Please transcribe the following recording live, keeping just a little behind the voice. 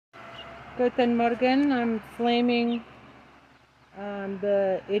Guten Morgen. I'm flaming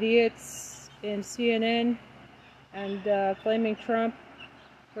the idiots in CNN and flaming Trump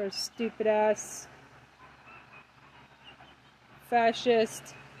for stupid ass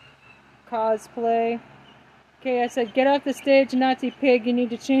fascist cosplay. Okay, I said, get off the stage, Nazi pig. You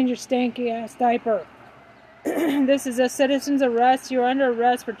need to change your stanky ass diaper. This is a citizen's arrest. You're under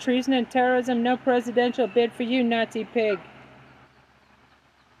arrest for treason and terrorism. No presidential bid for you, Nazi pig.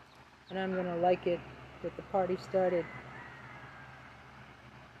 And I'm gonna like it. Get the party started.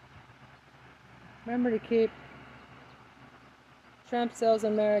 Remember to keep Trump sells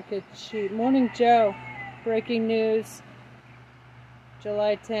America cheap. Morning Joe. Breaking news.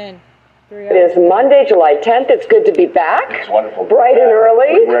 July 10. It is Monday, July 10th. It's good to be back. It's wonderful. Bright and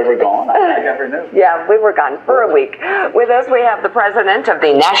early. We were ever gone? I never knew. Yeah, we were gone for a week. With us, we have the president of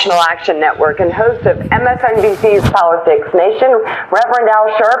the National Action Network and host of MSNBC's Politics Nation, Reverend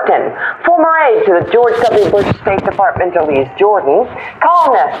Al Sharpton, former aide to the George W. Bush State Department, Elise Jordan,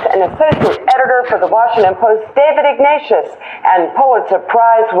 columnist and associate editor for the Washington Post, David Ignatius, and Pulitzer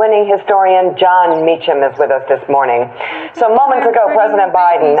Prize-winning historian John Meacham is with us this morning. So moments ago, President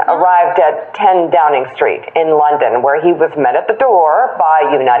Biden arrived at 10 Downing Street in London, where he was met at the door by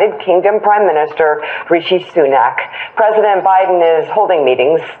United Kingdom Prime Minister Rishi Sunak. President Biden is holding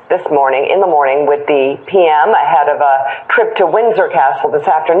meetings in the morning with the PM ahead of a trip to Windsor Castle this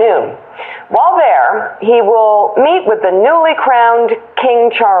afternoon. While there, he will meet with the newly crowned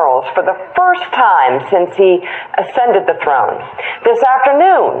King Charles for the first time since he ascended the throne. This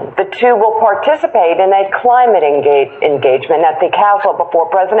afternoon, the two will participate in a climate engagement at the castle before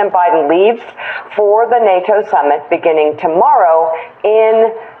President Biden leaves for the NATO summit beginning tomorrow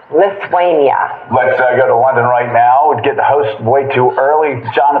in Lithuania. Let's go to London right now and get the host way too early,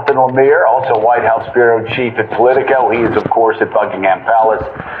 Jonathan Lemire, also White House Bureau Chief at Politico. He is, of course, at Buckingham Palace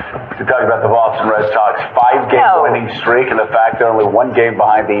to talk about the Boston Red Sox 5-game winning streak and the fact they're only 1 game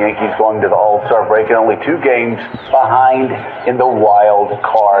behind the Yankees going to the All-Star break and only 2 games behind in the wild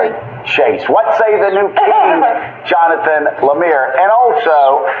card chase. What say the new king, Jonathan Lemire? And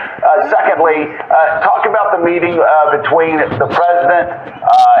also, secondly, talk about the meeting between the president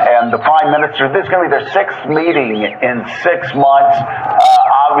and the prime minister. This is going to be their 6th meeting in 6 months.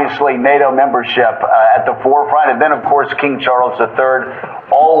 Obviously, NATO membership at the forefront. And then, of course, King Charles III,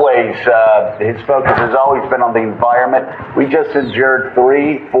 always, his focus has always been on the environment. We just endured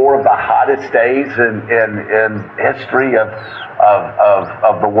 3-4 of the hottest days in history of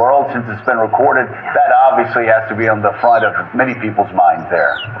the world since it's been recorded. That obviously has to be on the front of many people's minds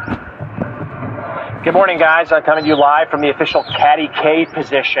there. Good morning, guys. I'm coming to you live from the official Caddy K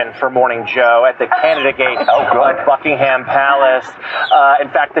position for Morning Joe at the Canada Gate at Buckingham Palace. In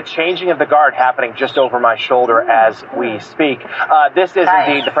fact, the changing of the guard happening just over my shoulder as we speak. This is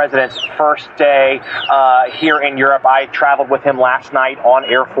indeed the president's first day here in Europe. I traveled with him last night on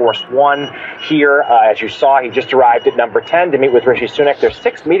Air Force One here. As you saw, he just arrived at number 10 to meet with Rishi Sunak. Their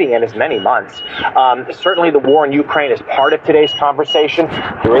 6th meeting in as many months. Certainly the war in Ukraine is part of today's conversation.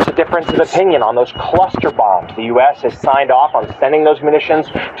 There is a difference of opinion on those cluster bombs. The U.S. has signed off on sending those munitions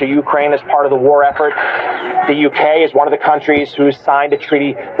to Ukraine as part of the war effort. The U.K. is one of the countries who's signed a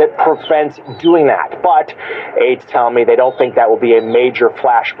treaty that prevents doing that. But aides tell me they don't think that will be a major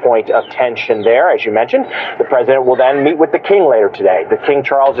flashpoint of tension there. As you mentioned, the president will then meet with the king later today. The King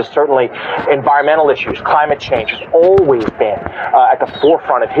Charles is certainly environmental issues, climate change has always been at the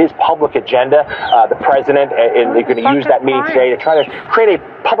forefront of his public agenda. The president is going to use that meeting today to try to create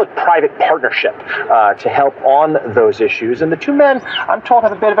a public-private partnership to help on those issues. And the two men, I'm told,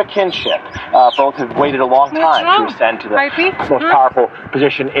 have a bit of a kinship. Both have waited a long time to ascend to the most powerful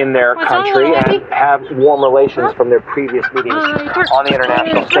position in their country and have warm relations from their previous meetings on the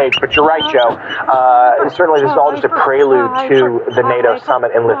international stage. But you're right, Joe. Certainly this is all just a prelude to the NATO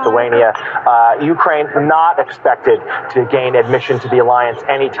summit in Lithuania. Ukraine not expected to gain admission to the alliance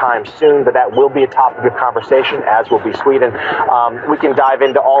anytime soon, but that will be a topic of conversation, as will be Sweden. We can dive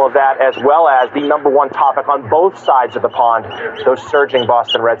into all of that, as well as the number one topic on both sides of the pond, those surging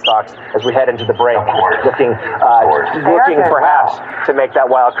Boston Red Sox, as we head into the break, looking perhaps to make that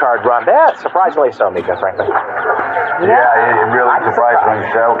wild card run. Yeah, surprisingly so, Mika, frankly. Yeah, it really surprisingly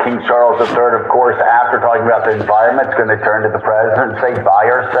so. King Charles III, of course, after talking about the environment, is going to turn to the president and say, buy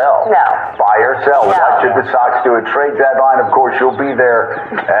or sell. No. Buy or sell. What should the Sox do at trade deadline? Of course, you'll be there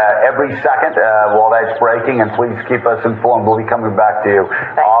every second while that's breaking, and please keep us informed. We'll be coming back to you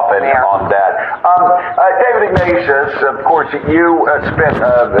often on that. David Ignatius, of course, you spent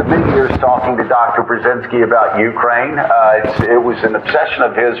many years talking to Dr. Brzezinski about Ukraine. It was an obsession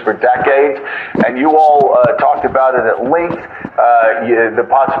of his for decades, and you all talked about it at length. The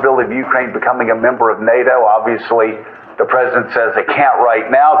possibility of Ukraine becoming a member of NATO. Obviously, the president says they can't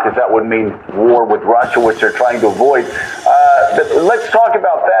right now because that would mean war with Russia, which they're trying to avoid. Let's talk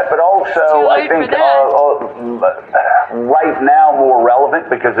about that, but also I think right now more relevant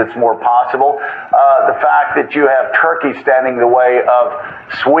because it's more possible. The fact that you have Turkey standing in the way of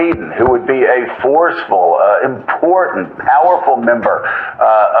Sweden, who would be a forceful, important, powerful member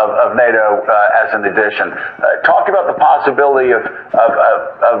of NATO as an addition. Talk about the possibility of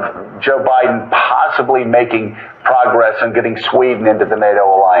Joe Biden possibly making progress in getting Sweden into the NATO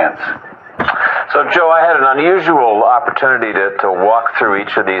alliance. So, Joe, I had an unusual opportunity to walk through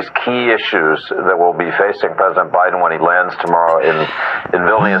each of these key issues that will be facing President Biden when he lands tomorrow in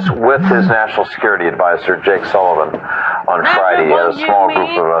Vilnius with his national security advisor, Jake Sullivan, on Friday. He had a small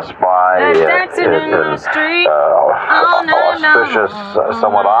group of us by auspicious,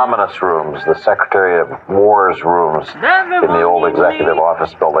 somewhat ominous rooms, the Secretary of War's rooms in the old executive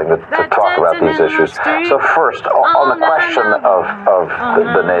office building to talk about these issues. So first, on the question of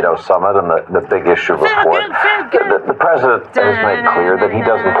the NATO summit and the big issue before it, the president has made clear that he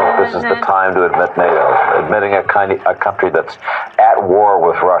doesn't think this is the time to admit NATO. Admitting a country that's at war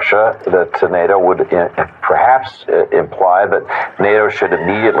with Russia to NATO would perhaps imply that NATO should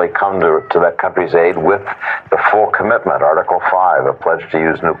immediately come to that country's aid with the full commitment, Article 5, a pledge to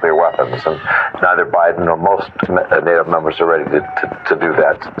use nuclear weapons. And neither Biden nor most NATO members are ready to do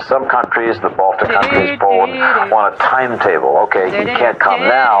that. Some countries, the Baltic countries, Poland, want a timetable. Okay, you can't come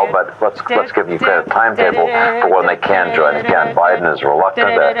now, but let's give Ukraine a timetable for when they can join. Again, Biden is reluctant,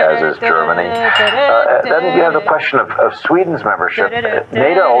 as is Germany. Then you have the question of Sweden's membership.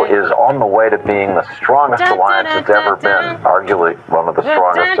 NATO is on the way to being the strongest alliance it's ever been, arguably one of the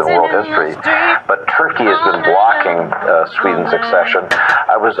strongest in world history. But Turkey has been blocking Sweden's accession.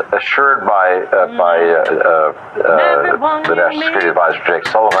 I was assured by the National Security Advisor, Jake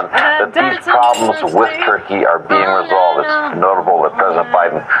Sullivan, that these problems with Turkey are being resolved. It's notable that President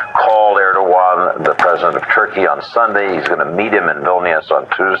Biden called Erdogan, the president of Turkey, on Sunday. He's going to meet him in Vilnius on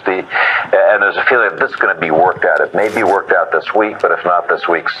Tuesday. And there's a feeling that this is going to be worked out. It may be worked out this week, but if not this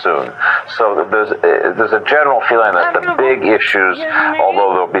week, soon. So there's a general feeling that the big issues,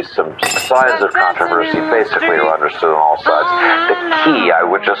 although there'll be some signs of controversy, basically are understood on all sides. The key, I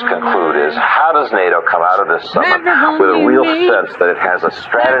would just conclude, is how does NATO come out of this summit with a real sense that it has a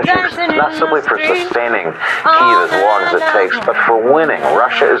strategy, not simply for sustaining Kyiv as long as it takes, but for winning.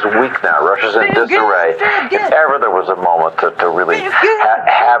 Russia is weak now. Russia's in disarray. If ever there was a moment to really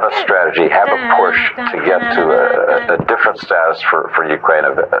have a strategy, have a push to get to a different status for Ukraine,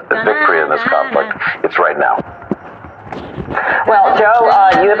 a victory in this conflict, it's right now. Well, Joe,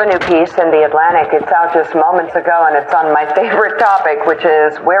 you have a new piece in The Atlantic. It's out just moments ago, and it's on my favorite topic, which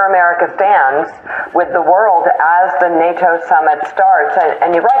is where America stands with the world as the NATO summit starts.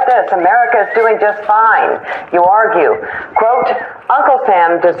 And you write this: America is doing just fine. You argue, quote, Uncle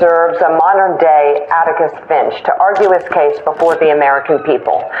Sam deserves a modern-day Atticus Finch to argue his case before the American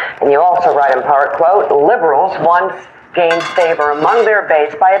people. And you also write in part, quote, liberals once gained favor among their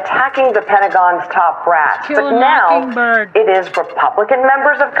base by attacking the Pentagon's top brass. But now it is Republican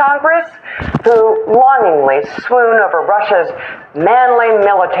members of Congress who longingly swoon over Russia's manly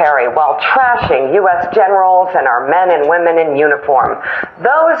military while trashing U.S. generals and our men and women in uniform.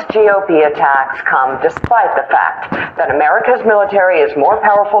 Those GOP attacks come despite the fact that America's military is more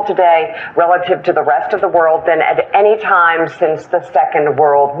powerful today relative to the rest of the world than at any time since the Second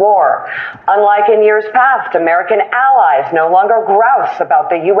World War. Unlike in years past, American allies no longer grouse about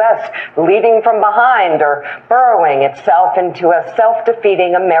the U.S. leading from behind or burrowing itself into a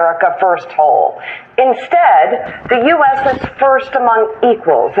self-defeating America First hole. Instead, the U.S. is first among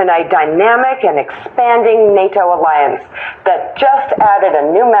equals in a dynamic and expanding NATO alliance that just added a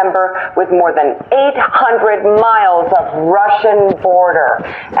new member with more than 800 miles of Russian border,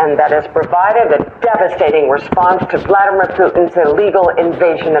 and that has provided a devastating response to Vladimir Putin's illegal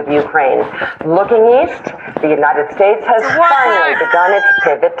invasion of Ukraine. Looking east, the United States has finally begun its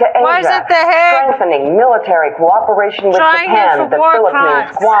pivot to Asia, strengthening military cooperation with Japan, the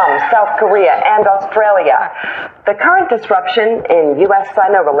Philippines, Guam, South Korea, and Australia. The current disruption in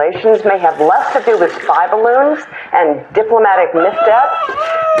U.S.-Sino relations may have less to do with spy balloons and diplomatic missteps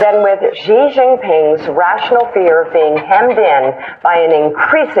than with Xi Jinping's rational fear of being hemmed in by an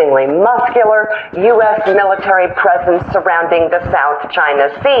increasingly muscular U.S. military presence surrounding the South China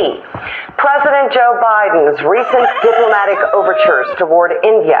Sea. President Joe Biden's recent diplomatic overtures toward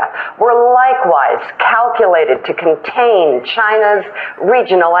India were likewise calculated to contain China's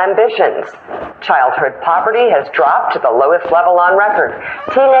regional ambitions. Childhood poverty has dropped to the lowest level on record.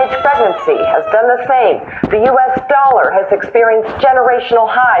 Teenage pregnancy has done the same. The U.S. dollar has experienced generational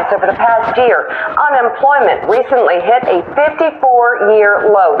highs over the past year. Unemployment recently hit a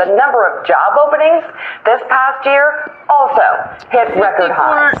 54-year low. The number of job openings this past year also hit record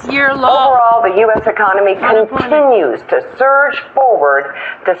highs. Overall, the U.S. economy continues to surge forward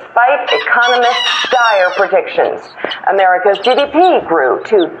despite economists' dire predictions. America's GDP grew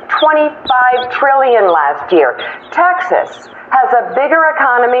to $25 trillion last year. Texas has a bigger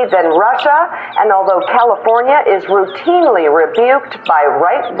economy than Russia, and although California is routinely rebuked by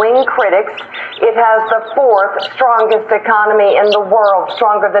right-wing critics, it has the fourth strongest economy in the world,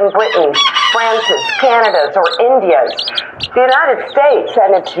 stronger than Britain's, France's, Canada's, or India's. The United States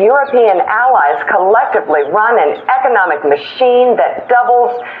and its European allies collectively run an economic machine that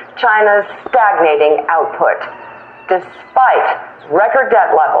doubles China's stagnating output. Despite record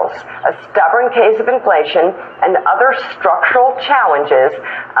debt levels, a stubborn case of inflation, and other structural challenges,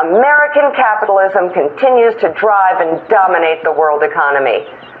 American capitalism continues to drive and dominate the world economy.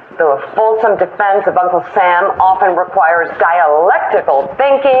 Though a fulsome defense of Uncle Sam often requires dialectical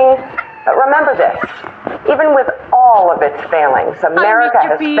thinking, but remember this, even with all of its failings, America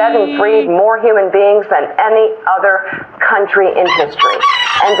has fed and freed more human beings than any other country in history.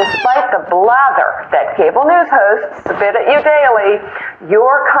 And despite the blather that cable news hosts spit at you daily,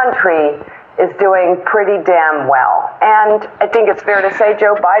 your country is doing pretty damn well. And I think it's fair to say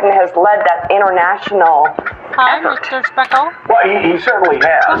Joe Biden has led that international effort. Mr. Speckle. Well, he certainly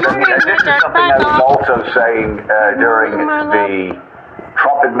has. And this is something I was also saying during the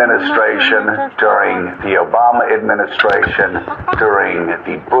Trump administration, during the Obama administration, during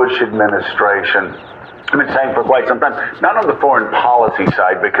the Bush administration. I've been saying for quite some time, not on the foreign policy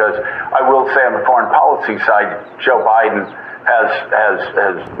side, because I will say on the foreign policy side, Joe Biden has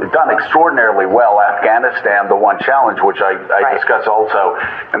done extraordinarily well. Afghanistan, the one challenge, which I discuss also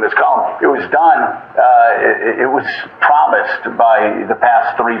in this column, it was done, it was promised by the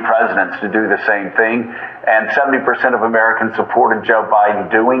past three presidents to do the same thing, and 70% of Americans supported Joe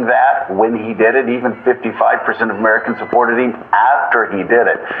Biden doing that when he did it. Even 55% of Americans supported him after he did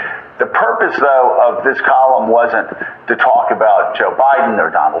it. The purpose, though, of this column wasn't to talk about Joe Biden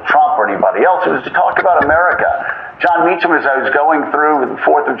or Donald Trump or anybody else. It was to talk about America. John Meacham, as I was going through the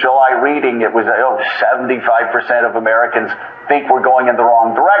 4th of July reading, it was 75% of Americans think we're going in the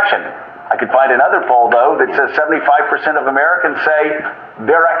wrong direction. I could find another poll, though, that says 75% of Americans say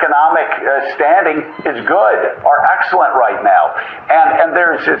their economic standing is good or excellent right now. And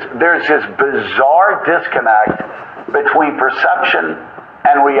there's this bizarre disconnect between perception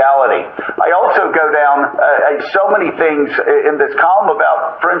and reality. I also go down so many things in this column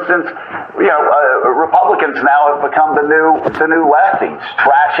about, for instance, Republicans now have become the new lefties,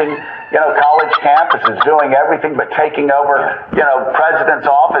 trashing, college campuses, doing everything but taking over, presidents'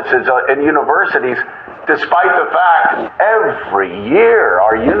 offices in universities, despite the fact every year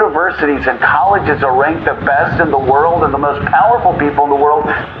our universities and colleges are ranked the best in the world, and the most powerful people in the world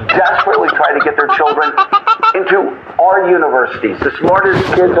desperately try to get their children into our universities. The smartest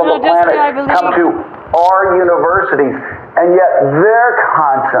kids on the planet come to our universities, and yet they're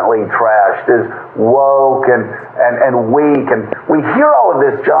constantly trashed as woke and weak. And we hear all of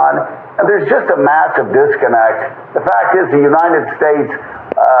this, John, and there's just a massive disconnect. The fact is the United States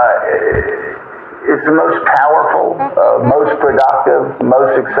is the most powerful, most productive,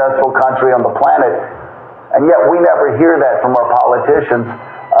 most successful country on the planet, and yet we never hear that from our politicians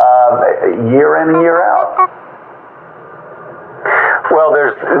year in and year out. Well,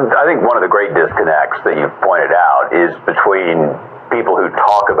 I think one of the great disconnects that you've pointed out is between people who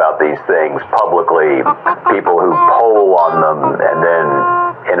talk about these things publicly, people who poll on them, and then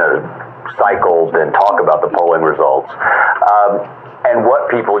in a cycle then talk about the polling results, and what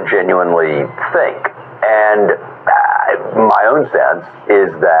people genuinely think. And my own sense is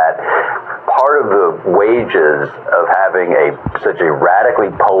that part of the wages of having such a radically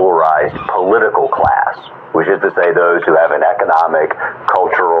polarized political class, which is to say those who have an economic,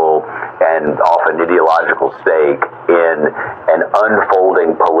 cultural, and often ideological stake in an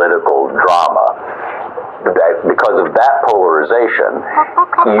unfolding political drama, that because of that polarization,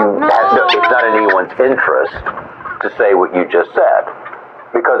 it's not in anyone's interest to say what you just said.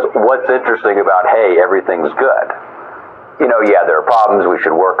 Because what's interesting about, hey, everything's good, yeah, there are problems. We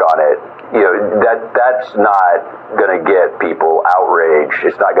should work on it. That's not going to get people outraged.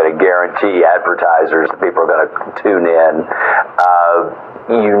 It's not going to guarantee advertisers that people are going to tune in.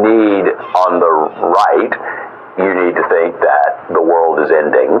 You need, on the right, you need to think that the world is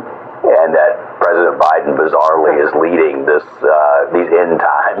ending and that President Biden bizarrely is leading these end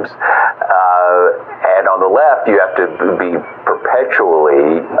times. And on the left, you have to be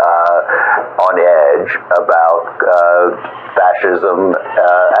perpetually on edge about fascism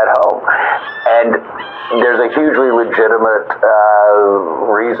at home. And there's a hugely legitimate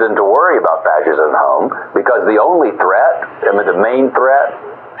reason to worry about fascism at home, because the only threat, the main threat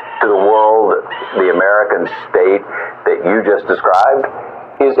to the world, the American state that you just described,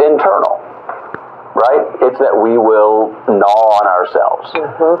 is internal. Right? It's that we will gnaw on ourselves.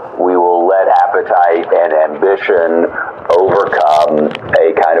 We will let appetite and ambition overcome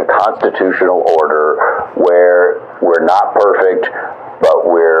a kind of constitutional order where we're not perfect, but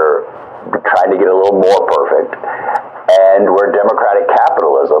we're trying to get a little more perfect, and where democratic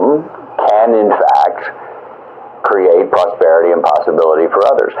capitalism can, in fact, create prosperity and possibility for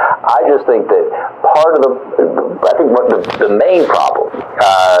others. I just think that what the main problem,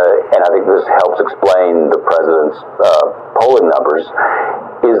 and I think this helps explain the president's polling numbers,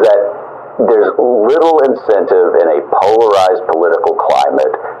 is that there's little incentive in a polarized political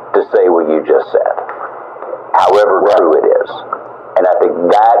climate to say what you just said, however true it is. And I think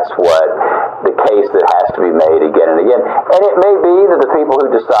that's what the case that has to be made again and again. And it may be that the people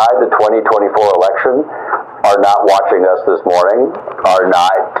who decide the 2024 election are not watching us this morning, are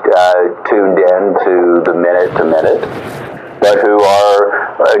not tuned in to the minute to minute, but who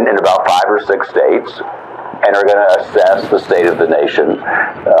are in about 5 or 6 states and are going to assess the state of the nation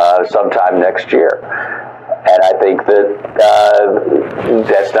sometime next year. And I think that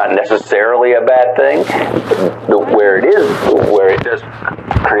that's not necessarily a bad thing. Where it does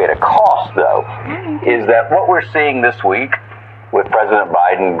create a cost, though, is that what we're seeing this week with President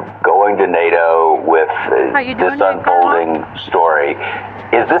Biden going to NATO with this unfolding story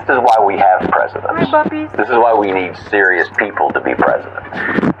this is why we have presidents. This is why we need serious people to be president.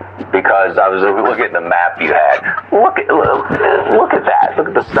 Because I was looking at the map you had. Look at that. Look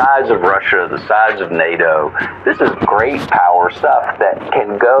at the size of Russia, the size of NATO. This is great power stuff that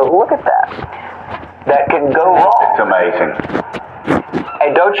can go. Look at that. That can go wrong. It's amazing.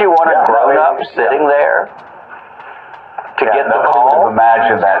 And don't you want a grown-up sitting there to get the call? Nobody would have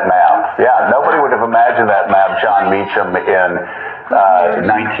imagined that map. Yeah, nobody would have imagined that map. John Meacham in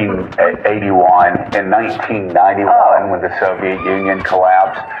 1981, in 1991 when the Soviet Union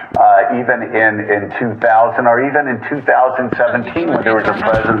collapsed, even in 2000 or even in 2017 when there was a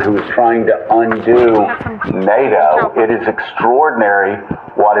president who was trying to undo NATO. It is extraordinary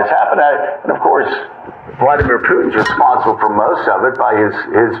what has happened. And of course, Vladimir Putin's responsible for most of it by his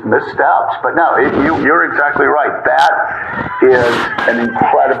missteps. But no, you're exactly right. That is an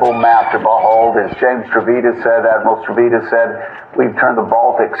incredible map to behold. As James Stavridis said, Admiral Stavridis said, we've turned the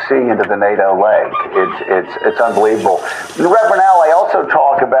Baltic Sea into the NATO leg. It's unbelievable. Reverend Al, I also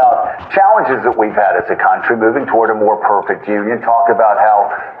talk about challenges that we've had as a country moving toward a more perfect union. Talk about how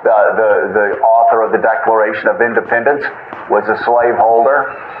the author of the Declaration of Independence was a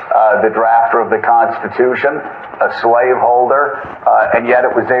slaveholder. The drafter of the Constitution, a slaveholder, and yet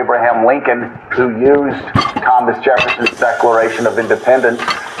it was Abraham Lincoln who used Thomas Jefferson's Declaration of Independence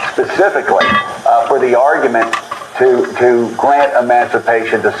specifically for the argument to grant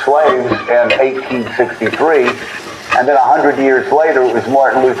emancipation to slaves in 1863. And then 100 years later, it was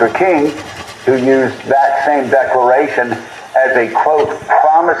Martin Luther King who used that same declaration as a, quote,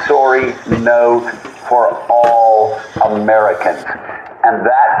 promissory note for all Americans. And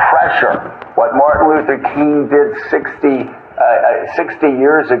that pressure, what Martin Luther King did 60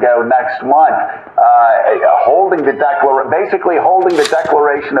 years ago next month, basically holding the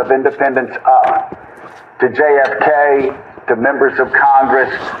Declaration of Independence up to JFK, to members of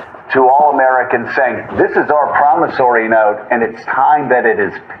Congress, to all Americans, saying, this is our promissory note, and it's time that it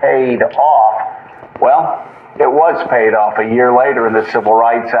is paid off. Well, it was paid off a year later in the Civil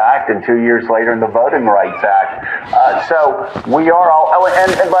Rights Act and 2 years later in the Voting Rights Act. So we are all,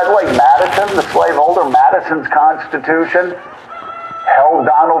 and by the way, Madison, the slaveholder, Madison's Constitution held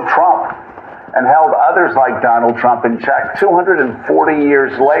Donald Trump and held others like Donald Trump in check 240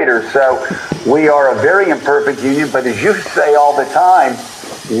 years later. So we are a very imperfect union, but as you say all the time,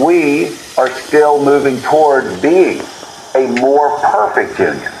 we are still moving toward being a more perfect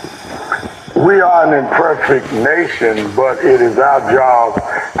union. We are an imperfect nation, but it is our job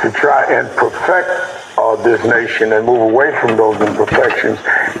to try and perfect this nation and move away from those imperfections.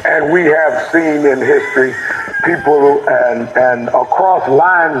 And we have seen in history people and across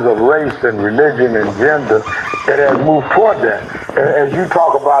lines of race and religion and gender that has moved toward that. As you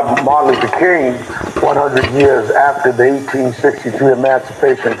talk about Martin Luther King, 100 years after the 1863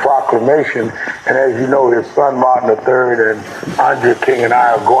 Emancipation Proclamation, and as you know, his son Martin III and Andrea King and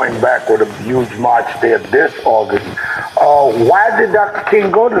I are going back with a huge march there this August. Why did Dr.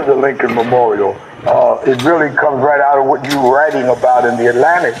 King go to the Lincoln Memorial? It really comes right out of what you were writing about in the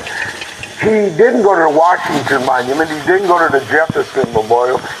Atlantic. He didn't go to the Washington Monument. He didn't go to the Jefferson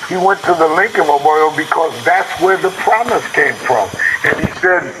Memorial. He went to the Lincoln Memorial because that's where the promise came from. And he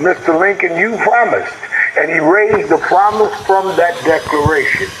said, Mr. Lincoln, you promised. And he raised the promise from that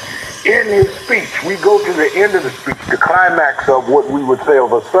declaration. In his speech, we go to the end of the speech, the climax of what we would say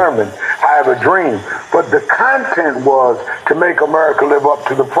of a sermon, I have a dream. But the content was to make America live up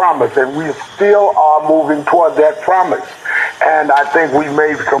to the promise, and we still are moving toward that promise. And I think we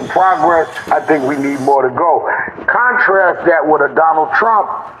made some progress. I think we need more to go. Contrast that with a Donald Trump,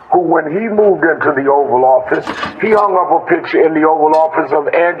 who when he moved into the Oval Office, he hung up a picture in the Oval Office of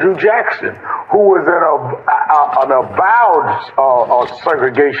Andrew Jackson, who was an avowed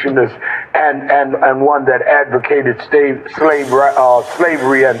segregationist and one that advocated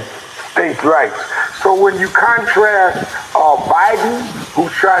slavery and states' rights. So when you contrast Biden,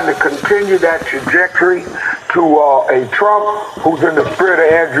 who's trying to continue that trajectory, to a Trump who's in the spirit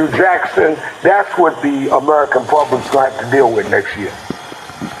of Andrew Jackson, that's what the American public's going to have to deal with next year.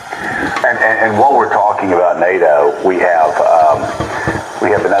 And while we're talking about NATO, we have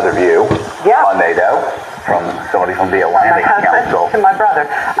another view on NATO from somebody from the Atlantic Council. To my brother.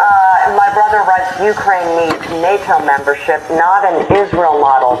 My brother writes, Ukraine needs NATO membership, not an Israel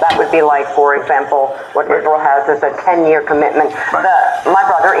model. That would be like, for example, what Israel has is a 10-year commitment. Right. My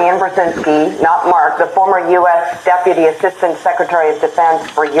brother, Ian Brzezinski, not Mark, the former U.S. Deputy Assistant Secretary of Defense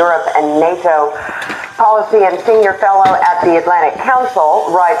for Europe and NATO Policy and Senior Fellow at the Atlantic Council,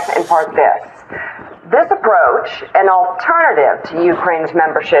 writes in part this. This approach, an alternative to Ukraine's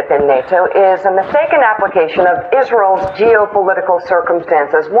membership in NATO, is a mistaken application of Israel's geopolitical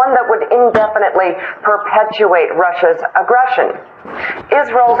circumstances, one that would indefinitely perpetuate Russia's aggression.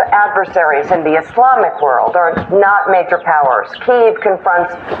 Israel's adversaries in the Islamic world are not major powers. Kyiv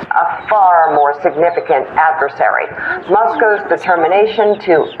confronts a far more significant adversary. Moscow's determination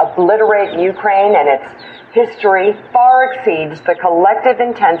to obliterate Ukraine and its history far exceeds the collective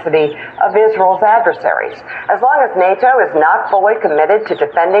intensity of Israel's adversaries. As long as NATO is not fully committed to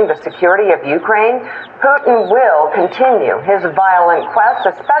defending the security of Ukraine, Putin will continue his violent quest,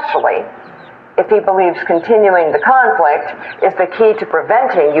 especially if he believes continuing the conflict is the key to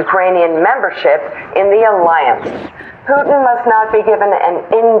preventing Ukrainian membership in the alliance. Putin must not be given an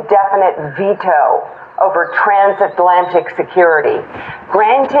indefinite veto over transatlantic security.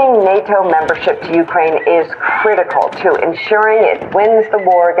 Granting NATO membership to Ukraine is critical to ensuring it wins the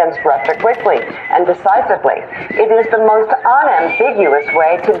war against Russia quickly and decisively. It is the most unambiguous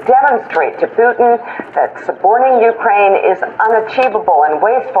way to demonstrate to Putin that supporting Ukraine is unachievable and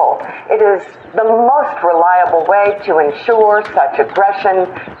wasteful. It is the most reliable way to ensure such aggression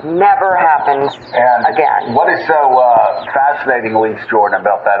never happens again. What is so fascinating, Elise Jordan,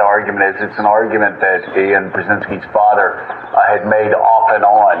 about that argument is it's an argument that Ian Brzezinski's father had made off and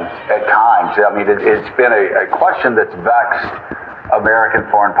on at times. I mean, it's been a question that's vexed American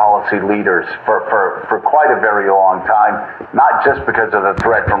foreign policy leaders for quite a very long time, not just because of the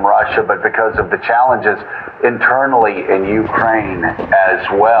threat from Russia, but because of the challenges internally in Ukraine as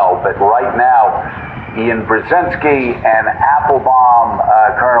well. But right now, Ian Brzezinski and Applebaum,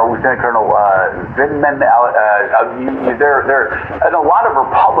 Lieutenant Colonel Vindman, and a lot of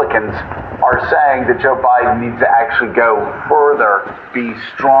Republicans are saying that Joe Biden needs to actually go further, be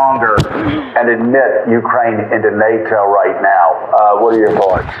stronger, and admit Ukraine into NATO right now. What are your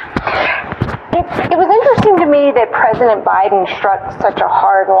thoughts? It was interesting to me that President Biden struck such a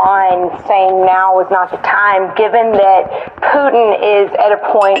hard line saying now is not the time, given that Putin is at a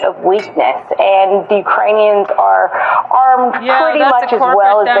point of weakness and the Ukrainians are armed pretty much as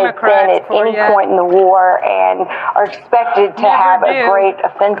well as they've been at any point in the war and are expected to have a great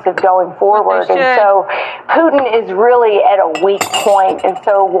offensive going forward. And so Putin is really at a weak point, and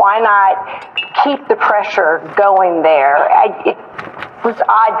so why not keep the pressure going there? It was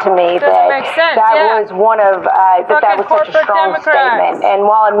odd to me that was one of that was such a strong statement. And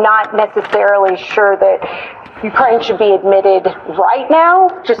while I'm not necessarily sure that Ukraine should be admitted right now,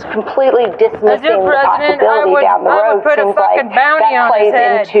 just completely dismissing the possibility down the road seems like that plays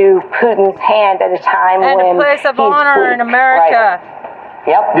into Putin's hand at a time when place of honor in America. Right.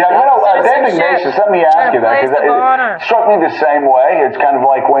 Yep. Yeah, David Ignatius, let me ask you that, because it struck me the same way. It's kind of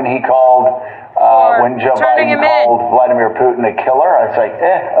like when he called when Joe Biden called Vladimir Putin a killer. I was like,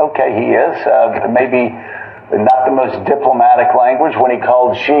 okay, he is. Maybe not the most diplomatic language when he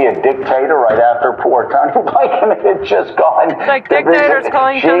called Xi a dictator right after poor Tony Blinken had just gone. It's like dictators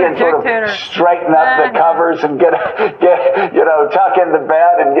calling each other dictators. Straighten up the covers and get tuck in the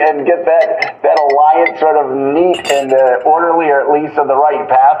bed and get that alliance sort of neat and orderly, or at least on the right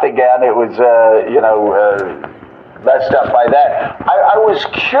path again. It was, messed up by that. I was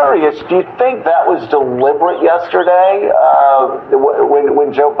curious, do you think that was deliberate yesterday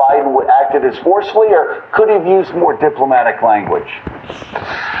when Joe Biden acted as forcefully, or could he have used more diplomatic language?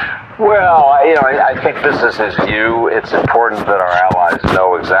 Well, I think this is his view. It's important that our allies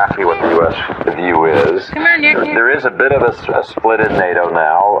know exactly what the U.S. view is. There is a bit of a split in NATO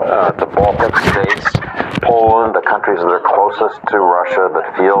now. The Baltic states, Poland, the countries that are closest to Russia,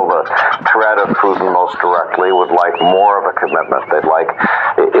 that feel the threat of Putin most directly, would like more of a commitment. They'd like,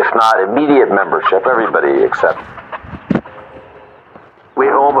 if not immediate membership, everybody except.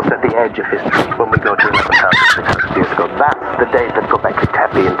 We're almost at the edge of history when we go to 11,600 years ago. That's the date that Göbekli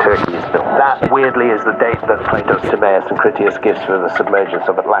Tepe in Turkey is built. That, weirdly, is the date that Plato's Timaeus and Critias gives for the submergence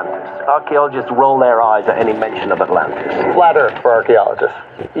of Atlantis. Archaeologists roll their eyes at any mention of Atlantis. Flat Earth for archaeologists.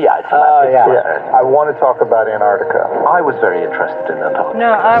 Yeah, it's flat Earth. I want to talk about Antarctica. I was very interested in Antarctica.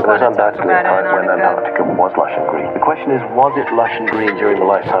 No, I want to talk undoubtedly about a time when Antarctica. Antarctica was lush and green. The question is, was it lush and green during the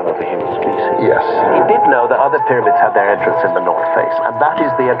lifetime of the human species? Yes. You did know that other pyramids had their entrance in the north face, and that is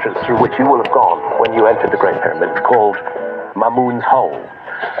the entrance through which you will have gone when you entered the Great Pyramid. It's called Mamun's Hole.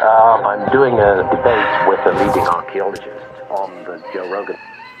 I'm doing a debate with a leading archaeologist on the Joe Rogan.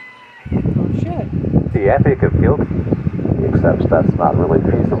 Oh, shit. The ethic of guilt accepts that's not really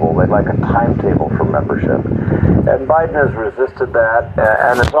feasible. They'd like a timetable for membership. And Biden has resisted that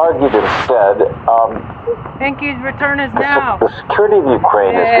and has argued instead Pinky's return is now. the security of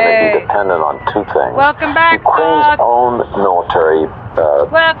Ukraine is going to be dependent on two things. Welcome back, Ukraine's own military power.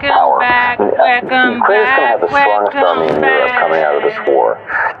 Welcome Ukraine is going to have the back, strongest army in Europe coming out of this war.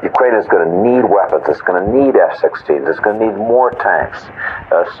 Ukraine is going to need weapons. It's going to need F-16s. It's going to need more tanks.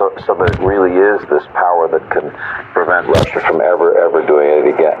 So that it really is this power that can prevent Russia from ever doing it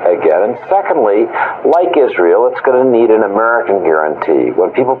again. And secondly, like Israel, it's going to need an American guarantee.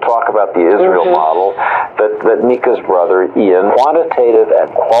 When people talk about the Israel model, that Mika's brother, Ian, quantitative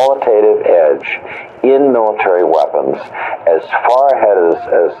and qualitative edge in military weapons as far ahead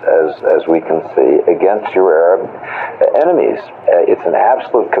as we can see against your Arab enemies. It's an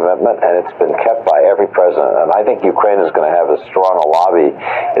absolute commitment, and it's been kept by every president. And I think Ukraine is going to have as strong a lobby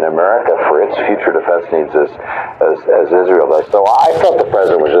in America for its future defense needs as Israel does. So I thought the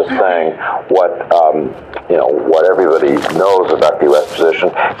president was just saying what everybody knows about the U.S.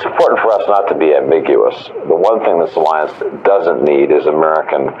 position. It's important for us not to be ambiguous. The one thing this alliance doesn't need is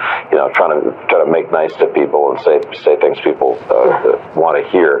American, trying to make nice to people and say things people want to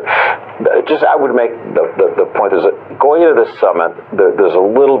hear. I would make the point is that going into this summit, there's a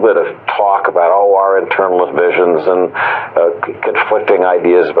little bit of talk about our internal visions and conflicting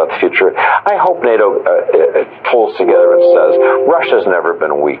ideas about the future. I hope NATO pulls together and says Russia's never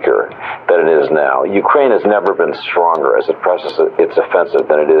been weaker than it is now. Ukraine has never been stronger as it presses its offensive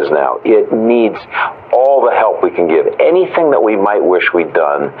than it is now. It needs all the help we can give. Anything that we might wish we'd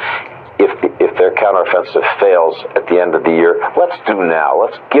done, if their counteroffensive fails at the end of the year, let's do now.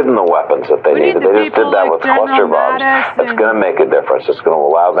 Let's give them the weapons that they need. They just did that with cluster bombs. That's going to make a difference. It's going to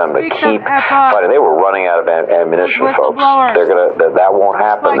allow them to keep fighting. They were running out of ammunition, folks. That won't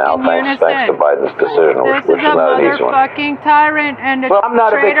happen now, thanks to Biden's decision, which is not an easy one. Tyrant and well, I'm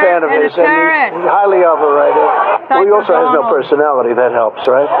not a big fan of his, and he's highly overrated. Well, he also has no personality. That helps,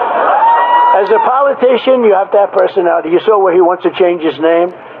 right? As a politician, you have to have personality. You saw where he wants to change his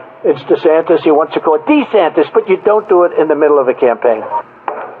name. It's DeSantis. He wants to call it DeSantis, but you don't do it in the middle of a campaign.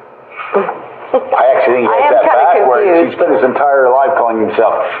 I actually think he has that backwards. He spent his entire life calling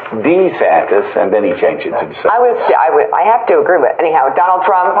himself DeSantis, and then he changed it to DeSantis. I have to agree with. Anyhow, Donald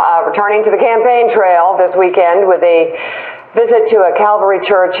Trump returning to the campaign trail this weekend with a visit to a Calvary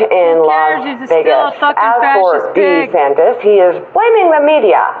church in Las Vegas. As for DeSantis, he is blaming the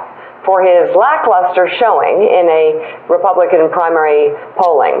media for his lackluster showing in a Republican primary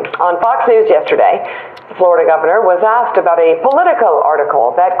polling. On Fox News yesterday, the Florida governor was asked about a Politico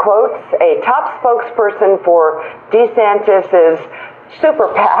article that quotes a top spokesperson for DeSantis's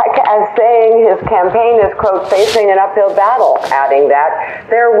super PAC as saying his campaign is, quote, facing an uphill battle, adding that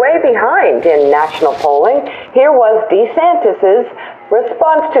they're way behind in national polling. Here was DeSantis's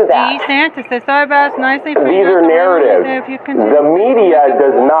response to that. DeSantis, they thought about us nicely. These are narratives. The media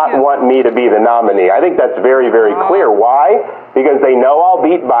does not want me to be the nominee. I think that's very, very clear. Why? Because they know I'll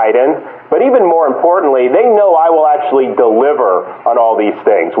beat Biden. But even more importantly, they know I will actually deliver on all these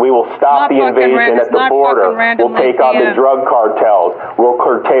things. We will stop the invasion at the border. We'll take on the drug cartels. We'll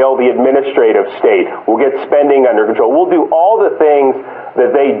curtail the administrative state. We'll get spending under control. We'll do all the things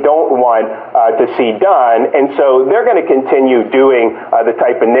that they don't want to see done, and so they're going to continue doing the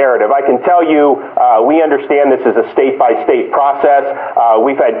type of narrative. I can tell you, we understand this is a state-by-state process.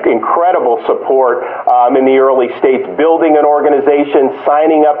 We've had incredible support in the early states, building an organization,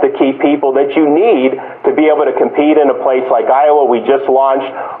 signing up the key people that you need to be able to compete in a place like Iowa. We just launched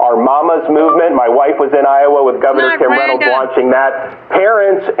our Mamas movement. My wife was in Iowa with Governor Kim Reynolds launching that.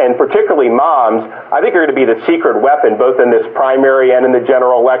 Parents, and particularly moms, I think are going to be the secret weapon both in this primary and in the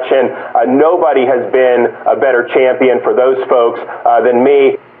general election. Nobody has been a better champion for those folks than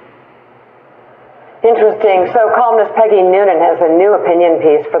me. Interesting. So columnist Peggy Noonan has a new opinion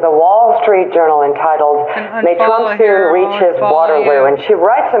piece for the Wall Street Journal entitled, "May Trump Soon Reach His Waterloo?" And she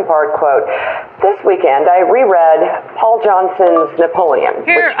writes in part, quote, "This weekend I reread Paul Johnson's Napoleon,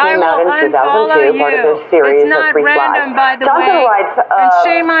 which came out in 2002, part of his series of Free Flies." Johnson writes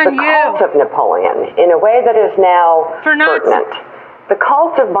the cult of Napoleon in a way that is now pertinent. The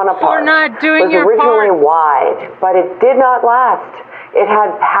cult of Bonaparte was originally wide, but it did not last. It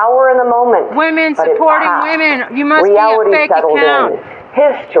had power in the moment. Women supporting women. You must Reality be a fake settled account. in.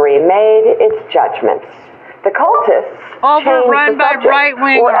 History made its judgments. The cultists overrun by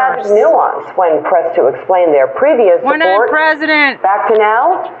right-wingers or added nuance when pressed to explain their previous We're support. not president. Back to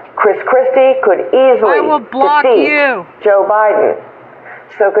now, Chris Christie could easily defeat Joe Biden.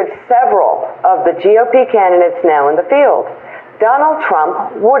 So could several of the GOP candidates now in the field. Donald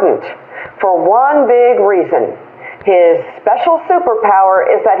Trump wouldn't, for one big reason. His special superpower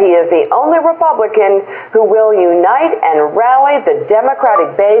is that he is the only Republican who will unite and rally the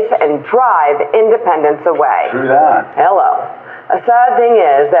Democratic base and drive independents away. True that. Hello. A sad thing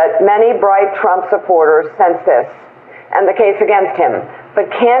is that many bright Trump supporters sense this and the case against him, but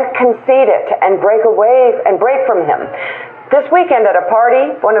can't concede it and break from him. This weekend at a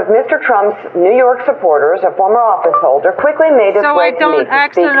party, one of Mr. Trump's New York supporters, a former office holder, quickly made his way to me to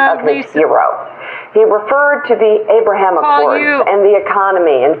speak of his hero. He referred to the Abraham Accords and the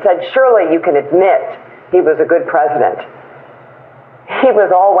economy and said, surely you can admit he was a good president. He was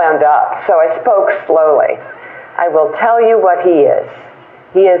all wound up, so I spoke slowly. I will tell you what he is.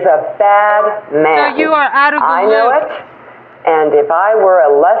 He is a bad man. So you are out of the I know it, and if I were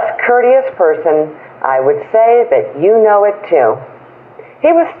a less courteous person, I would say that you know it too.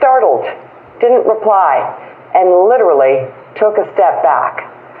 He was startled, didn't reply, and literally took a step back.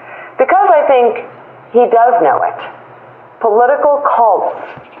 Because I think he does know it. Political cults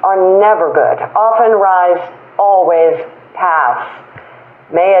are never good. Often rise, always pass.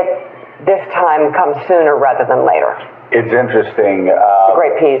 May it this time come sooner rather than later. It's interesting. It's a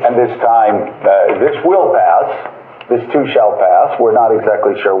great piece. And this time, this will pass. This too shall pass. We're not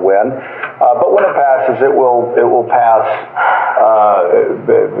exactly sure when, but when it passes, it will pass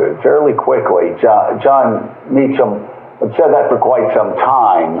fairly quickly. John Meacham said that for quite some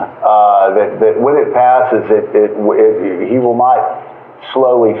time. That when it passes, he will not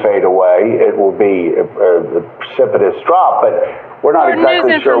slowly fade away. It will be a precipitous drop, but we're not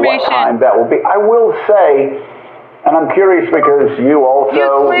exactly sure what time that will be. I will say. And I'm curious because you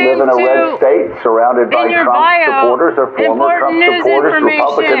also live in a red state surrounded by Trump supporters or former Trump supporters,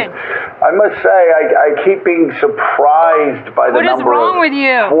 Republicans. I must say, I keep being surprised by the number of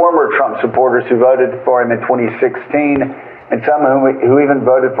former Trump supporters who voted for him in 2016 and some who even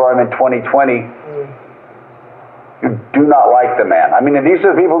voted for him in 2020 who do not like the man. I mean, and these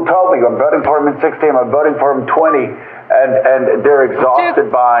are the people who told me, I'm voting for him in 16, I'm voting for him in 20, and they're exhausted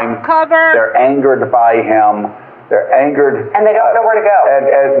by him, they're angered by him. They're angered. And they don't know where to go.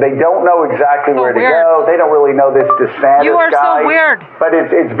 And they don't know exactly where to go. They don't really know this DeSantis guy. You are so weird. But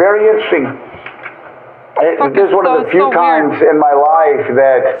it's very interesting. This is one of the few times in my life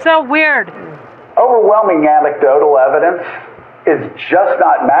that... So weird. Overwhelming anecdotal evidence is just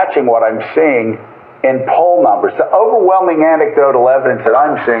not matching what I'm seeing in poll numbers. The overwhelming anecdotal evidence that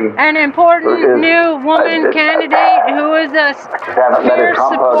I'm seeing... An important new woman candidate who is a fierce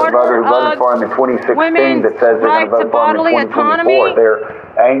supporter voted for him in 2016 that says they're going to vote for him in 2024. They're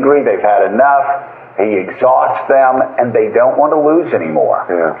angry. They've had enough. He exhausts them, and they don't want to lose anymore.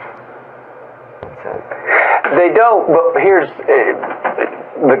 Yeah. They don't, but here's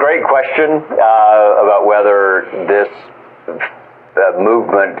the great question about whether this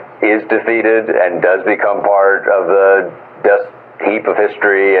movement is defeated and does become part of the dust heap of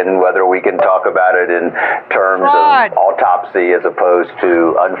history, and whether we can talk about it in terms of autopsy as opposed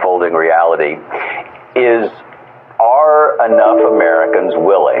to unfolding reality. Are enough Americans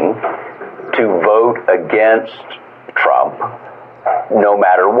willing to vote against Trump no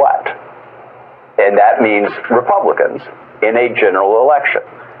matter what. And that means Republicans in a general election.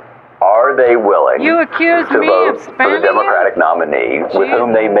 Are they willing to vote for the Democratic nominee with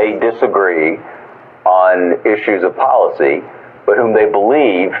whom they may disagree on issues of policy, but whom they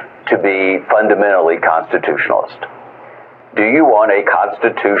believe to be fundamentally constitutionalist? Do you want a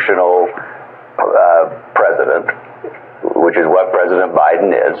constitutional president, which is what President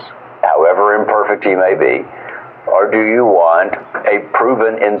Biden is, however imperfect he may be, or do you want a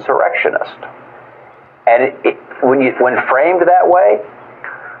proven insurrectionist? And when framed that way,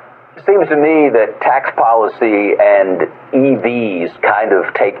 it seems to me that tax policy and EVs kind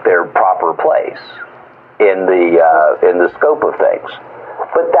of take their proper place in the scope of things.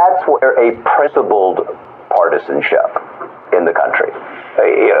 But that's where a principled partisanship in the country.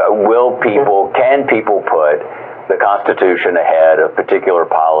 Can people put the Constitution ahead of particular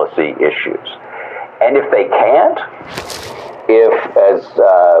policy issues? And if they can't, as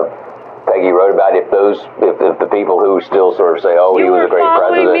Peggy wrote about, if the people who still sort of say, "Oh, he was a great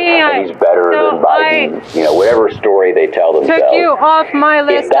president and he's better than Biden," whatever story they tell themselves. Took you off my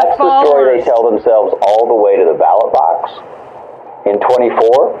list if that's of followers. The story they tell themselves all the way to the ballot box in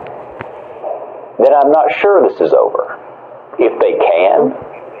 24, then I'm not sure this is over. If they can,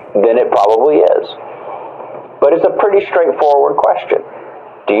 then it probably is. But it's a pretty straightforward question.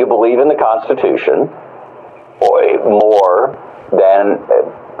 Do you believe in the Constitution more than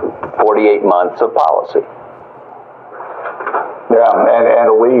 48 months of policy? Yeah, and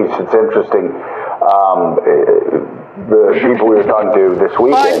Elise, it's interesting. The people we were talking to this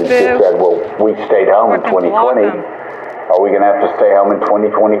weekend just said, well, we stayed home in 2020. Are we going to have to stay home in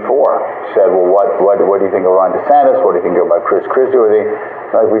 2024? Said, well, what do you think of Ron DeSantis? What do you think about Chris Christie?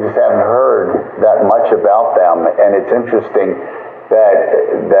 We just haven't heard that much about them. And it's interesting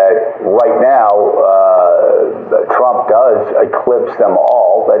that right now Trump does eclipse them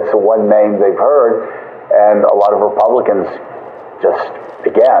all. That's the one name they've heard. And a lot of Republicans just,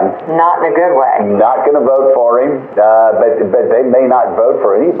 again, not in a good way, not going to vote for him. But they may not vote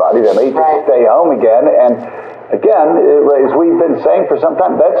for anybody. They may just stay home again. And again, as we've been saying for some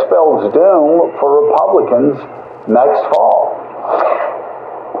time, that spells doom for Republicans next fall.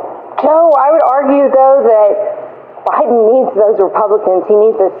 Joe, I would argue, though, that Biden needs those Republicans. He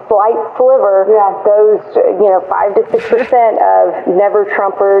needs a slight sliver, those 5 to 6% of never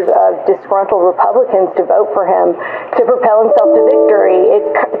Trumpers, of disgruntled Republicans to vote for him to propel himself to victory.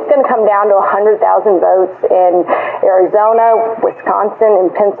 It's going to come down to 100,000 votes in Arizona, Wisconsin, and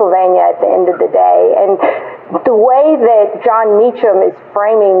Pennsylvania at the end of the day. And the way that John Meacham is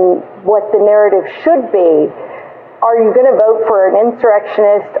framing what the narrative should be, are you going to vote for an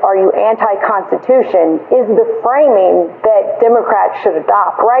insurrectionist? Are you anti-Constitution? Is the framing that Democrats should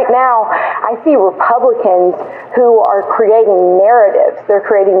adopt. Right now, I see Republicans who are creating narratives. They're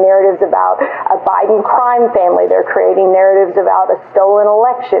creating narratives about a Biden crime family. They're creating narratives about a stolen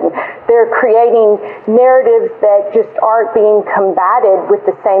election. They're creating narratives that just aren't being combated with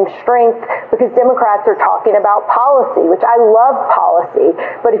the same strength because Democrats are talking about policy, which I love policy.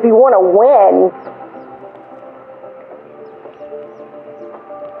 But if you want to win,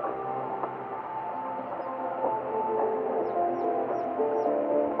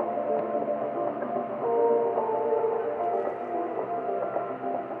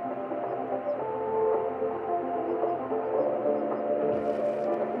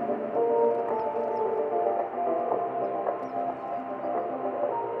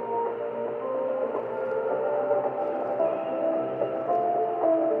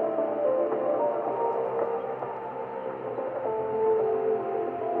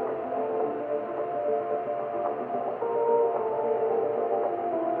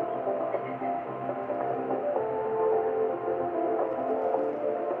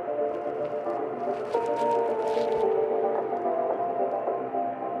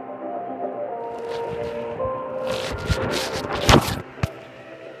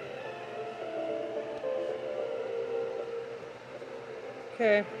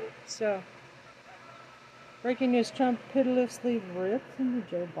 Okay, so breaking news: Trump pitilessly rips into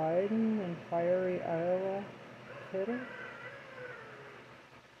Joe Biden and fiery Iowa hitter.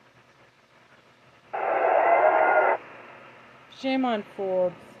 Shame on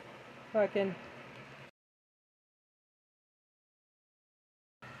Forbes. Fucking.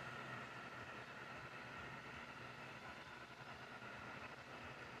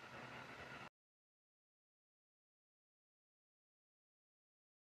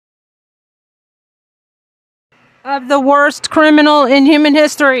 Of the worst criminal in human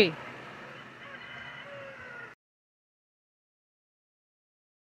history.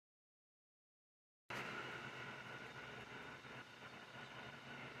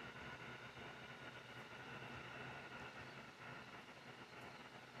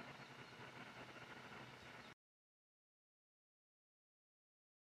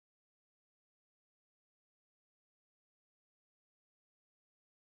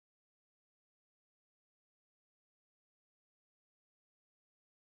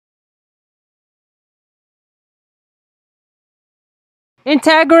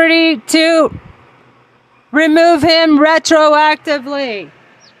 integrity to remove him retroactively.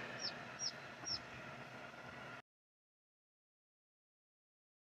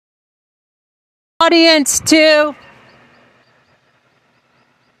 Audience to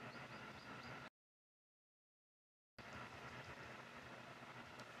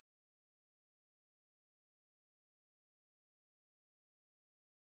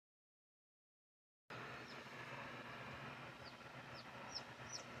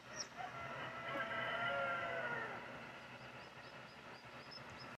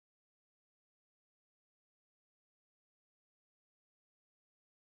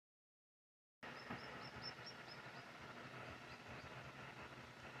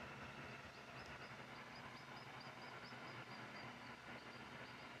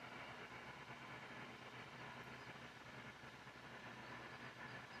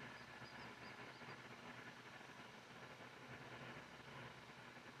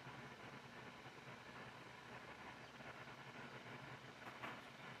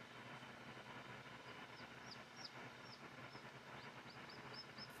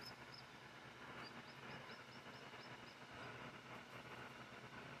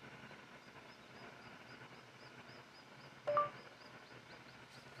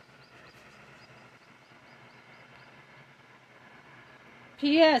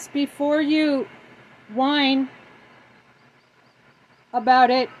P.S. Before you whine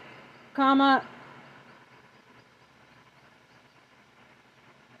about it, comma,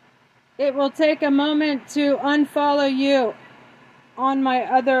 it will take a moment to unfollow you on my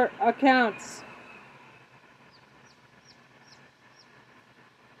other accounts.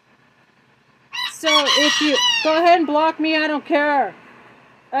 So if you go ahead and block me, I don't care.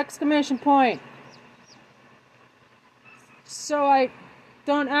 Exclamation point. So I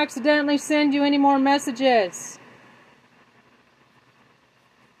don't accidentally send you any more messages.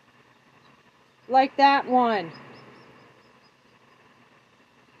 Like that one.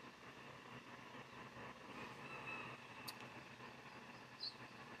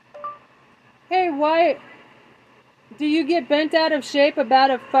 Hey, why do you get bent out of shape about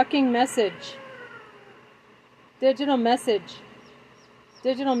a fucking message? Digital message.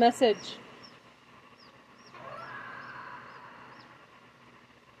 Digital message.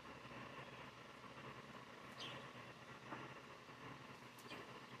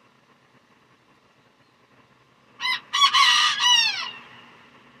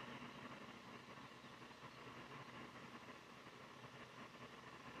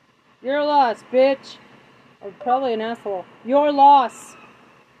 Your loss, bitch. Or probably an asshole. Your loss.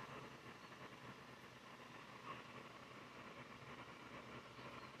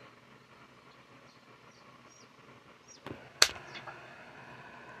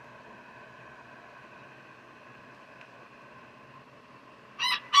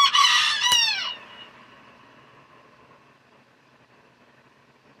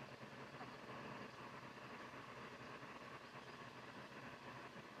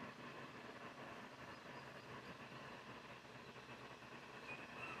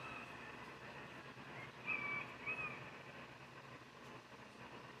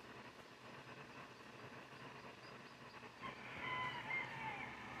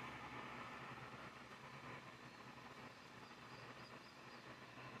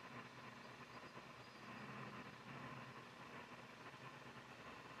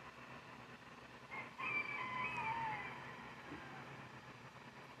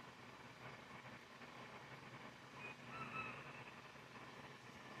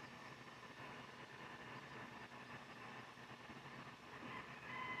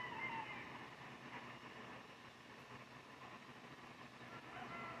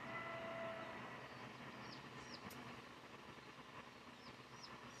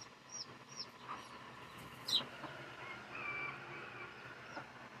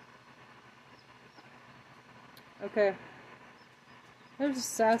 Okay. There's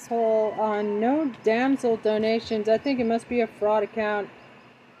this asshole on no damsel donations. I think it must be a fraud account.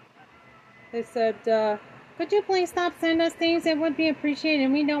 They said, could you please stop sending us things? It would be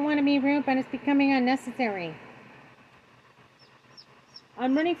appreciated. We don't want to be rude, but it's becoming unnecessary.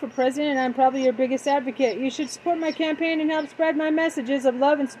 I'm running for president and I'm probably your biggest advocate. You should support my campaign and help spread my messages of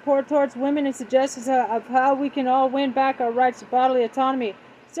love and support towards women and suggestions of how we can all win back our rights to bodily autonomy.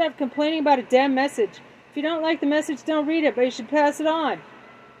 Instead of complaining about a damn message. If you don't like the message, don't read it, but you should pass it on.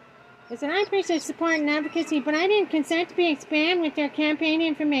 I said, I appreciate support and advocacy, but I didn't consent to be spammed with your campaign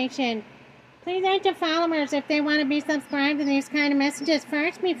information. Please add your followers if they want to be subscribed to these kind of messages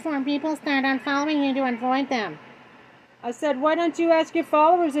first before people start unfollowing you to avoid them. I said, why don't you ask your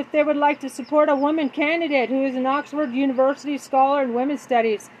followers if they would like to support a woman candidate who is an Oxford University scholar in women's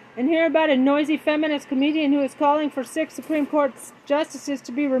studies, and hear about a noisy feminist comedian who is calling for 6 Supreme Court justices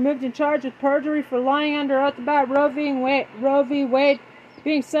to be removed and charged with perjury for lying under oath about Roe v. Wade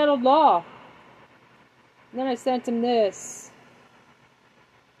being settled law. And then I sent him this.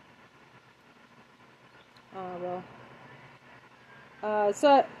 I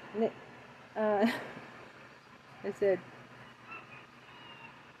said,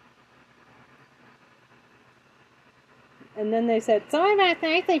 and then they said, sorry about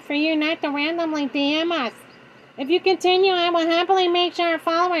nicely for you not to randomly DM us. If you continue, I will happily make sure our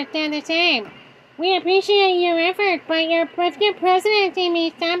followers do the same. We appreciate your effort, but if your presidency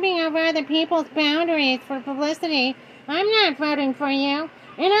means stepping over other people's boundaries for publicity, I'm not voting for you,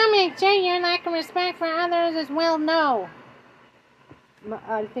 and I'll make sure your lack of respect for others is well known.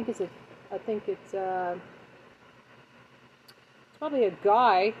 I think it's probably a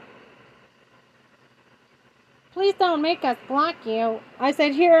guy. Please don't make us block you. I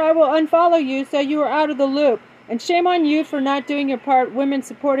said, here, I will unfollow you so you are out of the loop. And shame on you for not doing your part, women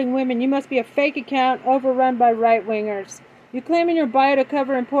supporting women. You must be a fake account overrun by right-wingers. You claim in your bio to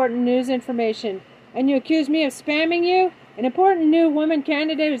cover important news information. And you accuse me of spamming you? An important new woman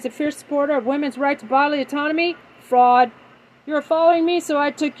candidate is a fierce supporter of women's right to bodily autonomy? Fraud. You're following me, so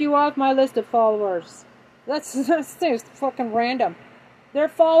I took you off my list of followers. That's fucking random. They're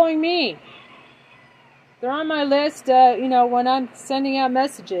following me. They're on my list, when I'm sending out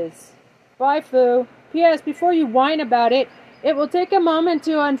messages. Bye, Foo. P.S. Before you whine about it, it will take a moment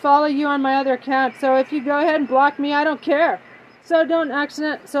to unfollow you on my other account. So if you go ahead and block me, I don't care. So I don't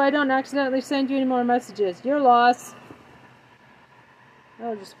accidentally send you any more messages. Your loss.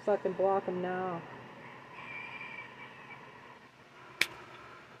 I'll just fucking block them now.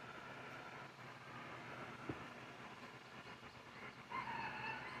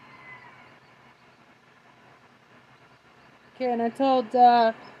 Okay, and I told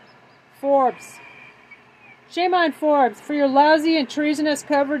Forbes. Shame on Forbes for your lousy and treasonous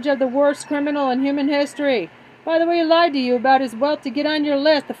coverage of the worst criminal in human history. By the way, he lied to you about his wealth to get on your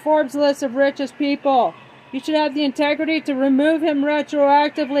list, the Forbes list of richest people. You should have the integrity to remove him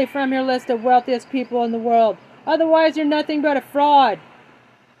retroactively from your list of wealthiest people in the world. Otherwise, you're nothing but a fraud.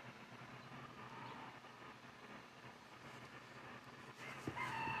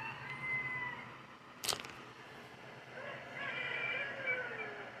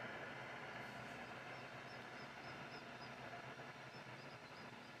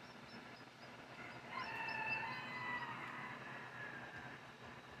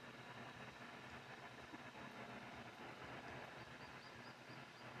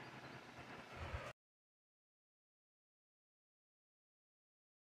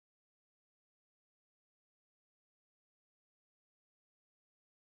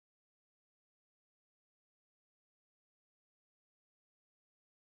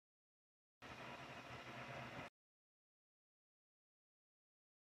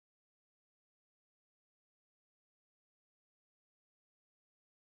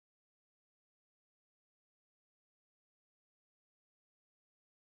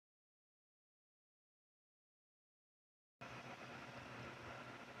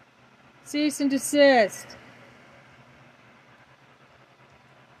 Cease and desist.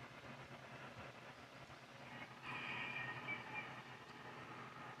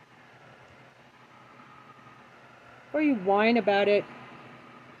 Or you whine about it.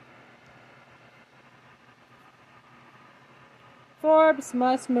 Forbes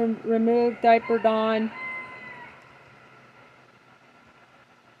must remove Diaper Dawn.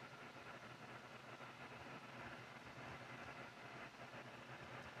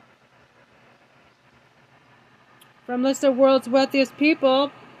 From list of world's wealthiest people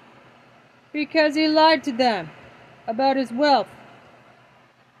because he lied to them about his wealth.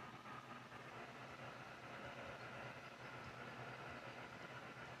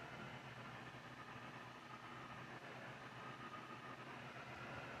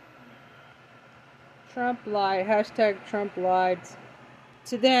 Trump lied. Hashtag Trump lied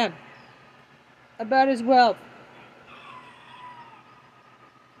to them about his wealth.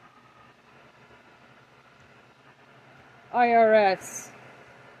 IRS.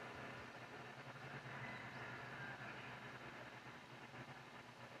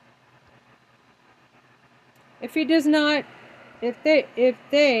 If they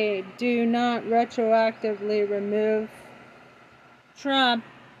do not retroactively remove Trump,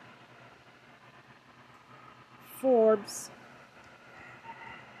 Forbes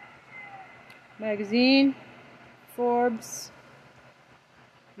magazine, Forbes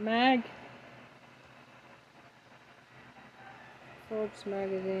mag, Forbes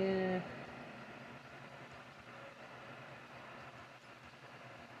magazine.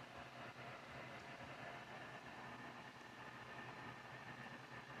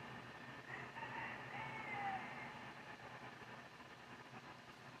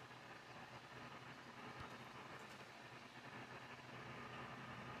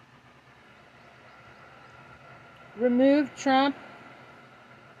 Remove Trump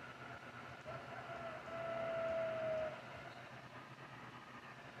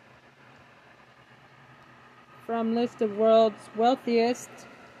from list of world's wealthiest.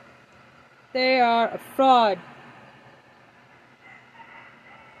 They are a fraud.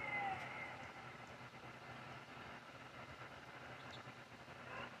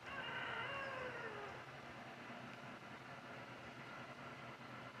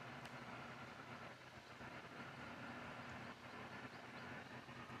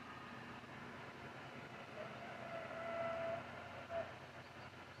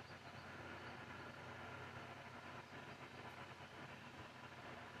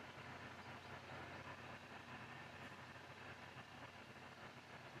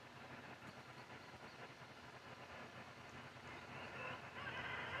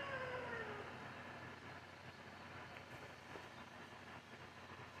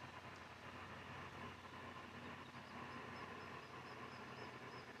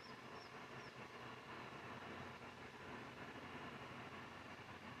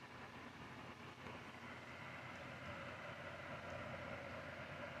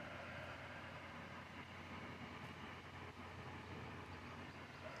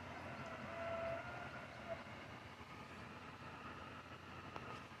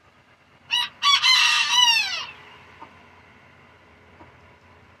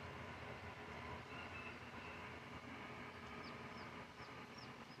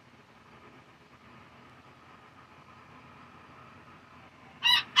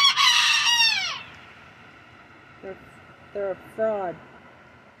 They're a fraud.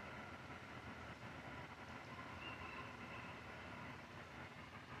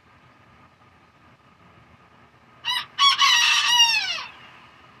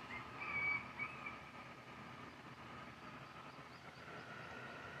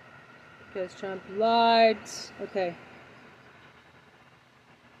 Because Trump lied. Okay.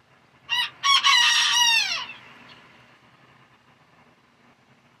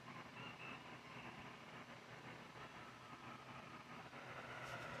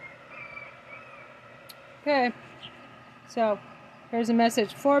 Okay, so here's a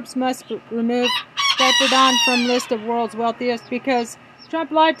message. Forbes must remove Diaper Don from list of world's wealthiest because Trump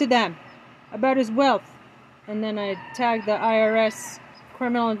lied to them about his wealth. And then I tagged the IRS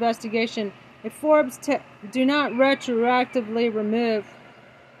criminal investigation. If Forbes do not retroactively remove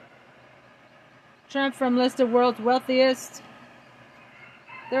Trump from list of world's wealthiest,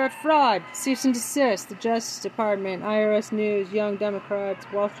 they're a fraud. Cease and desist. The Justice Department, IRS News, Young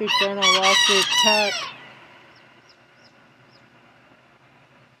Democrats, Wall Street Journal, Wall Street Tech.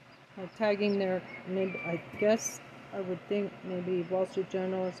 I'm tagging their, maybe, I guess I would think maybe Wall Street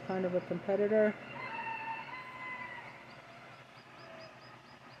Journal is kind of a competitor.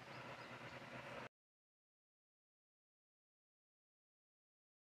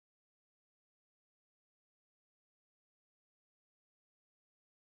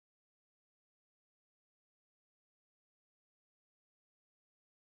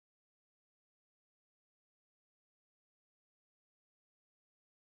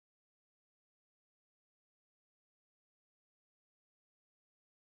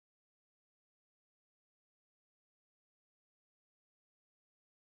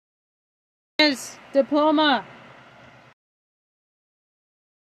 His diploma.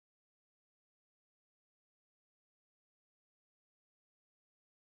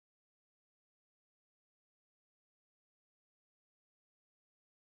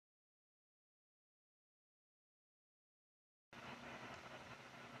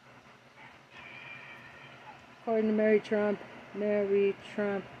 According to Mary Trump.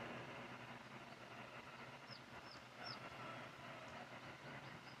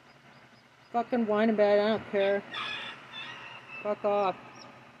 Fucking whine about it, I don't care. Fuck off.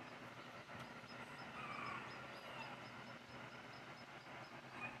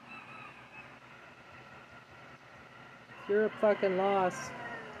 You're a fucking loss.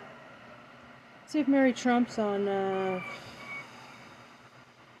 Let's see if Mary Trump's on, it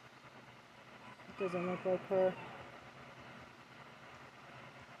doesn't look like her.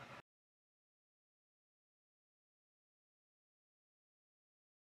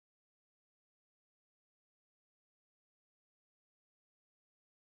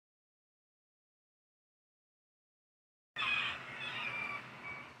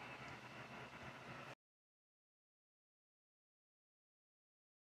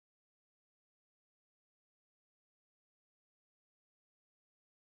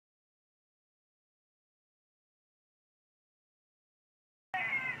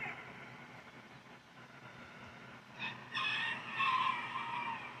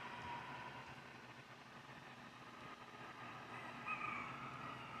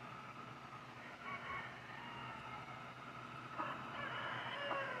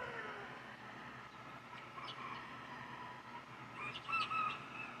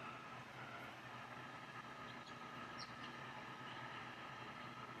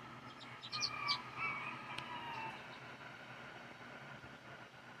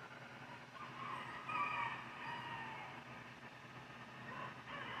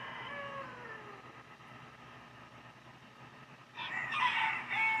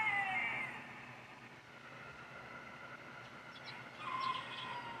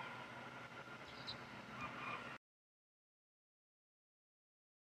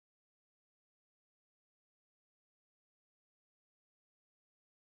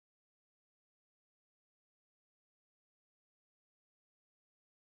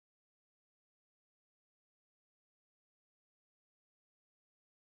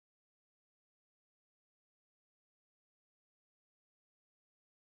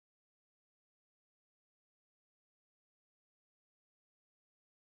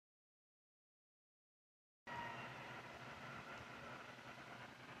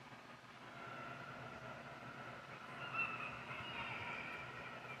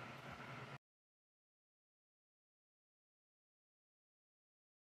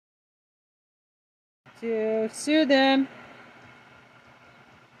 to sue them.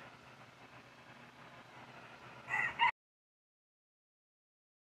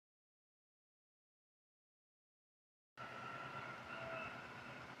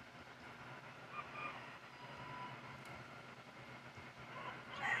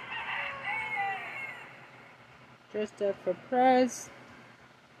 Just up for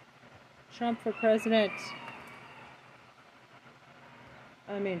Trump for president.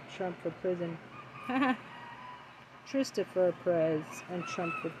 I mean, Trump for prison. Trista for Prez and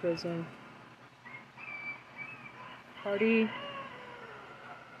Trump for prison. Party.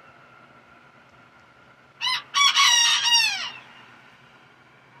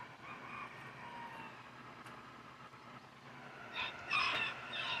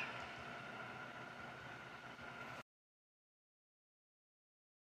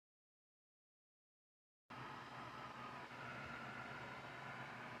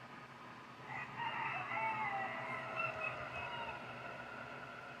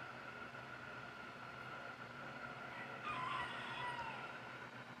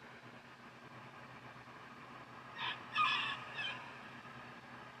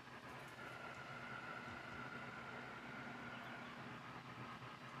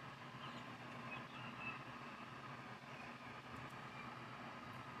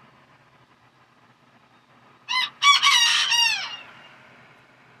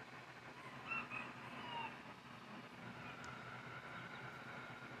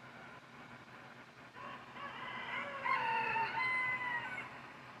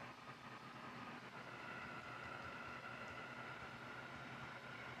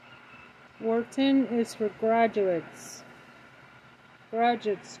 Wharton is for graduates.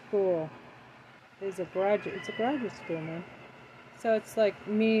 Graduate school is a graduate. It's a graduate school, man. So it's like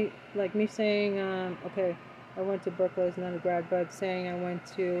me saying, okay, I went to Berkeley as an undergrad, but saying I went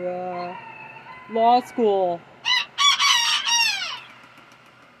to law school.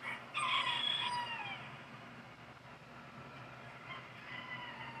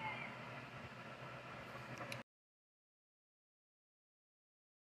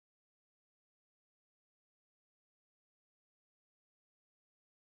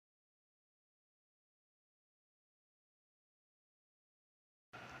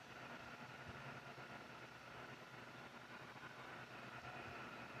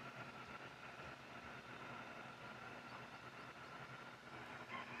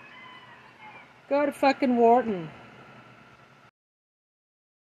 Go to fucking Wharton.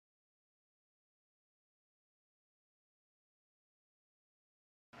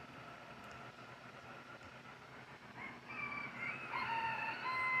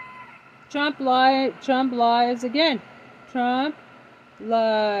 Trump lies again. Trump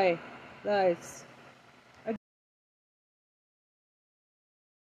lies.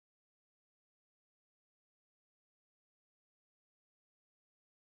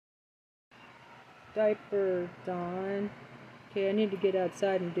 Diaper Dawn. Okay, I need to get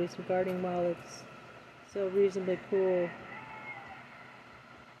outside and do some gardening while it's still reasonably cool.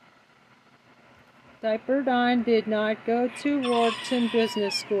 Diaper Dawn did not go to Wharton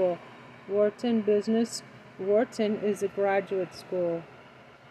Business School. Wharton is a graduate school.